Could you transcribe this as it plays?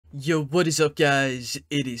Yo, what is up guys?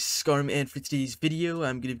 It is Skaarm, and for today's video,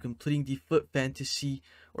 I'm going to be completing the FUT Fantasy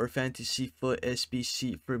or Fantasy FUT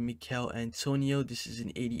SBC for Michail Antonio. This is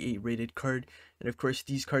an 88 rated card, and of course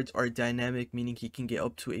these cards are dynamic, meaning he can get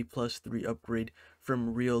up to a +3 upgrade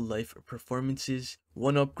from real life performances.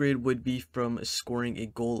 One upgrade would be from scoring a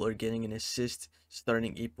goal or getting an assist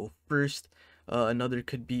starting April 1st. Another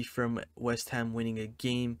could be from West Ham winning a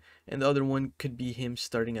game, and the other one could be him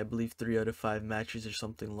starting, I believe, 3 out of 5 matches or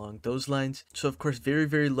something along those lines. So of course,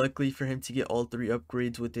 very likely for him to get all 3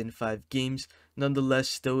 upgrades within 5 games.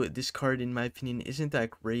 Nonetheless, though, this card in my opinion isn't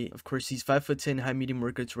that great. Of course, he's 5'10", high medium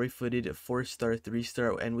workouts, right footed, 4-star,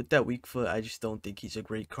 3-star, and with that weak foot, I just don't think he's a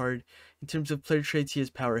great card. In terms of player traits, he has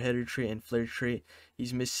power header trait and flare trait.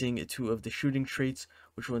 He's missing 2 of the shooting traits,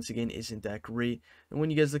 which once again isn't that great. And when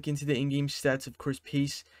you guys look into the in-game stats, of course,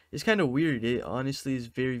 pace is kind of weird. It honestly is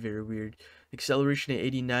very weird. Acceleration at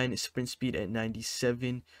 89, sprint speed at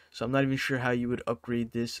 97. So I'm not even sure how you would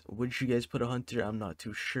upgrade this. Would you guys put a hunter? I'm not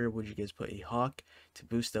too sure. Would you guys put a hawk to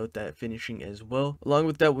boost out that finishing as well? Along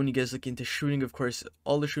with that, when you guys look into shooting, of course,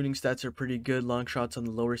 all the shooting stats are pretty good. Long shots on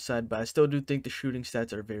the lower side, but I still do think the shooting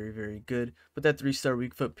stats are very good. But that 3-star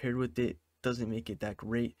weak foot paired with it doesn't make it that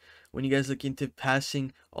great. When you guys look into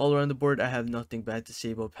passing all around the board, I have nothing bad to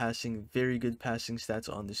say about passing. Very good passing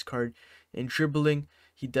stats on this card. And dribbling,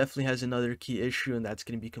 he definitely has another key issue, and that's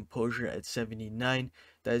going to be composure at 79.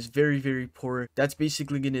 That is very poor. That's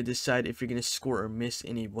basically going to decide if you're going to score or miss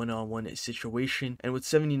in a one-on-one situation. And with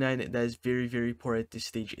 79, that is very poor at this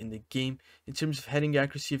stage in the game. In terms of heading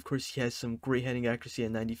accuracy, of course, he has some great heading accuracy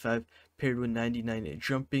at 95 paired with 99 at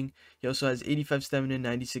jumping. He also has 85 stamina,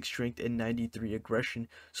 96 strength, and 93 aggression.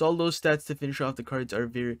 So all those stats to finish off the cards are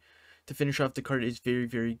is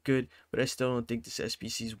very good, but I still don't think this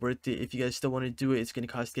SBC is worth it. If you guys still want to do it, it's going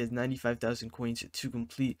to cost you guys 95,000 coins to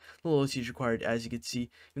complete. The loyalty is required, as you can see,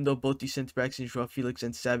 even though both the center backs in Joao Felix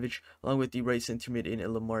and Savage, along with the right center mid in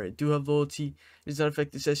Lamar, do have loyalty. It does not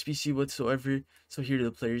affect this SBC whatsoever. So here are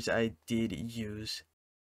the players I did use.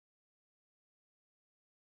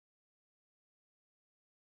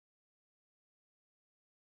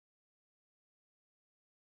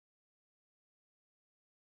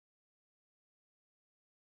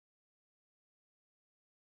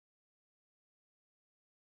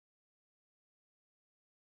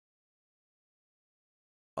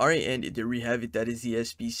 Alright, and there we have it. That is the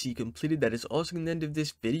SBC completed. That is also the end of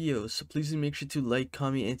this video. So please make sure to like,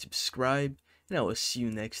 comment, and subscribe. And I will see you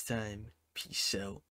next time. Peace out.